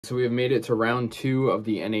So we have made it to round 2 of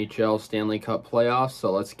the NHL Stanley Cup playoffs,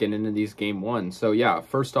 so let's get into these game 1. So yeah,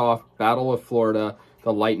 first off, Battle of Florida.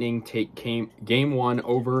 The Lightning take game 1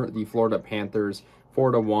 over the Florida Panthers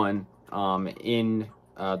 4-1 in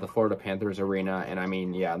the Florida Panthers arena. And I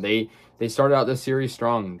mean, yeah, they started out this series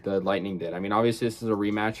strong, the Lightning did. I mean, obviously this is a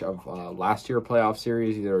rematch of last year playoff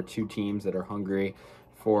series. There are two teams that are hungry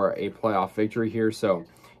for a playoff victory here, so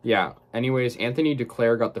yeah, anyways, Anthony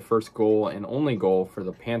Duclair got the first goal and only goal for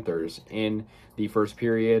the Panthers in the first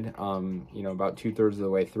period, about 2/3 of the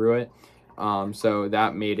way through it. So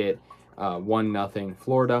that made it 1-0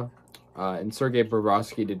 Florida. And Sergei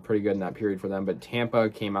Bobrovsky did pretty good in that period for them, but Tampa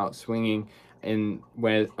came out swinging. And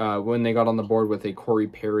when they got on the board with a Corey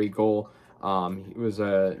Perry goal, it was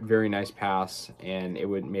a very nice pass, and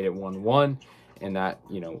made it 1-1. And that,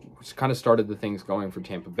 kind of started the things going for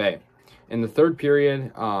Tampa Bay. In the third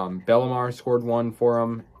period, Bellemare scored one for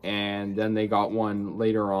them, and then they got one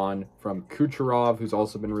later on from Kucherov, who's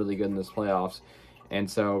also been really good in this playoffs. And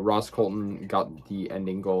so Ross Colton got the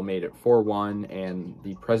ending goal, made it 4-1, and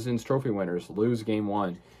the President's Trophy winners lose game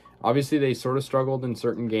 1. Obviously, they sort of struggled in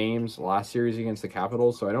certain games last series against the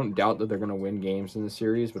Capitals, so I don't doubt that they're going to win games in the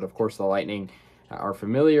series. But of course, the Lightning are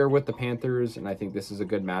familiar with the Panthers, and I think this is a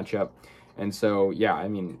good matchup. And so, yeah, I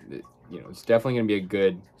mean, it's definitely going to be a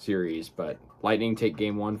good series, but Lightning take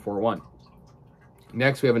game 1 4-1.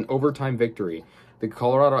 Next, we have an overtime victory. The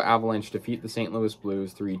Colorado Avalanche defeat the St. Louis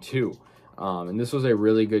Blues 3-2. And this was a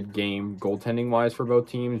really good game goaltending-wise for both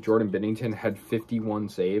teams. Jordan Binnington had 51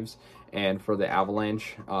 saves, and for the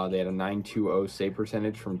Avalanche, they had a .920 save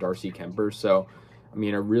percentage from Darcy Kemper. So, I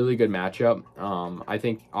mean, a really good matchup. I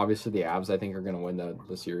think, obviously, the Avs, are going to win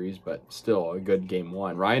the series, but still a good game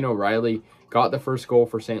 1. Ryan O'Reilly got the first goal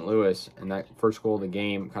for St. Louis, and that first goal of the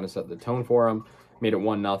game kind of set the tone for him, made it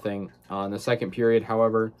 1-0. In the second period,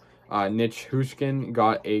 however, Nick Hushkin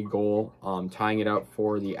got a goal, tying it up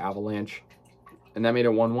for the Avalanche, and that made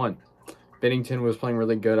it 1-1. Binnington was playing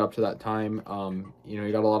really good up to that time.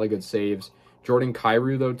 He got a lot of good saves. Jordan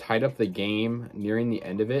Kyrou, though, tied up the game nearing the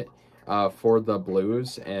end of it for the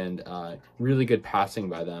Blues, and really good passing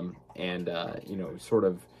by them, and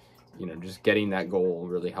just getting that goal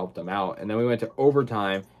really helped them out. And then we went to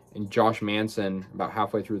overtime, and Josh Manson, about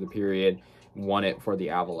halfway through the period, won it for the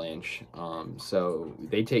Avalanche. So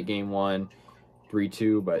they take game 1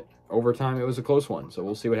 3-2, but overtime it was a close one, so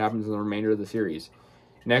we'll see what happens in the remainder of the series.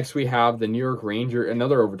 Next, we have the New York Rangers,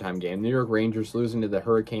 another overtime game. New York Rangers losing to the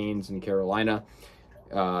Hurricanes in Carolina.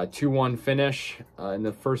 2-1 finish in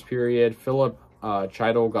the first period. Philip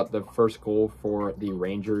Chytil got the first goal for the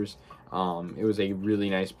Rangers. It was a really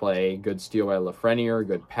nice play. Good steal by Lafreniere,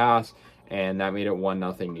 good pass, and that made it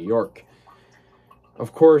 1-0 New York.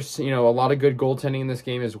 Of course, a lot of good goaltending in this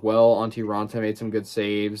game as well. Antti Raanta made some good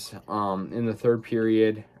saves. In the third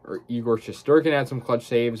period, Igor Shesterkin had some clutch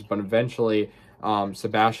saves, but eventually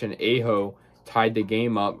Sebastian Aho tied the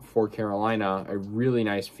game up for Carolina. A really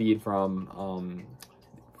nice feed from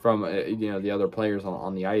the other players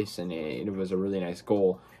on the ice, and it was a really nice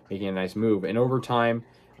goal, making a nice move. In overtime,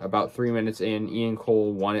 about 3 minutes in, Ian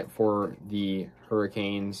Cole won it for the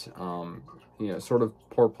Hurricanes. Sort of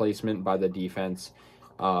poor placement by the defense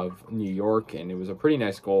of New York, and it was a pretty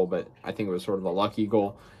nice goal, but I think it was sort of a lucky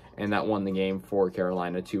goal, and that won the game for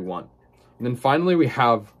Carolina 2-1. And then finally, we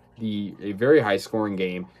have a very high-scoring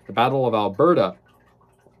game, the Battle of Alberta.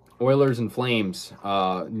 Oilers and Flames,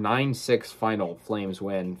 9-6 final. Flames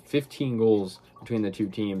win. 15 goals between the two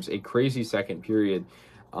teams. A crazy second period.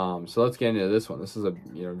 So let's get into this one. This is a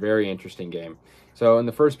very interesting game. So in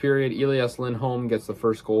the first period, Elias Lindholm gets the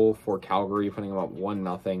first goal for Calgary, putting them up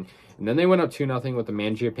 1-0. And then they went up 2-0 with the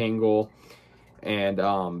Mangiapane goal. And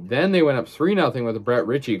then they went up 3-0 with a Brett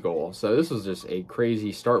Ritchie goal. So this was just a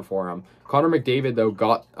crazy start for him. Connor McDavid, though,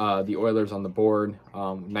 got the Oilers on the board.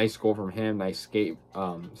 Nice goal from him. Nice skate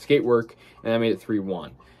work. And that made it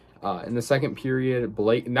 3-1. In the second period,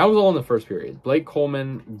 and that was all in the first period. Blake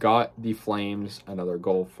Coleman got the Flames another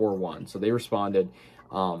goal, 4-1. So they responded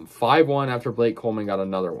 5-1 after Blake Coleman got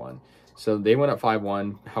another one. So they went up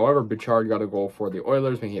 5-1. However, Bouchard got a goal for the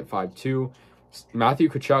Oilers, making it 5-2. Matthew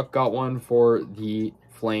Tkachuk got one for the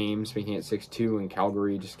Flames, making it 6-2, and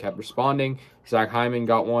Calgary just kept responding. Zach Hyman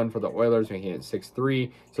got one for the Oilers, making it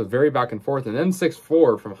 6-3. So very back and forth. And then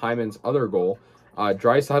 6-4 from Hyman's other goal.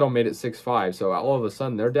 Draisaitl made it 6-5. So all of a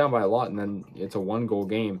sudden, they're down by a lot, and then it's a one-goal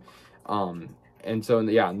game. And so, in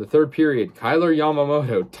the third period, Kyler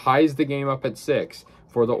Yamamoto ties the game up at 6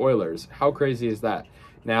 for the Oilers. How crazy is that?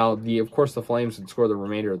 Now, of course, the Flames would score the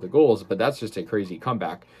remainder of the goals, but that's just a crazy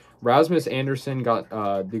comeback. Rasmus Anderson got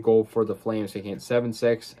the goal for the Flames, making it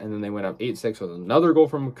 7-6, and then they went up 8-6 with another goal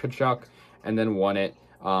from Tkachuk, and then won it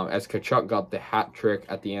as Kachuk got the hat trick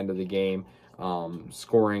at the end of the game,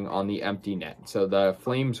 scoring on the empty net. So the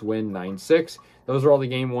Flames win 9-6. Those are all the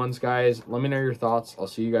game ones, guys. Let me know your thoughts. I'll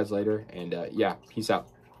see you guys later. And yeah, peace out.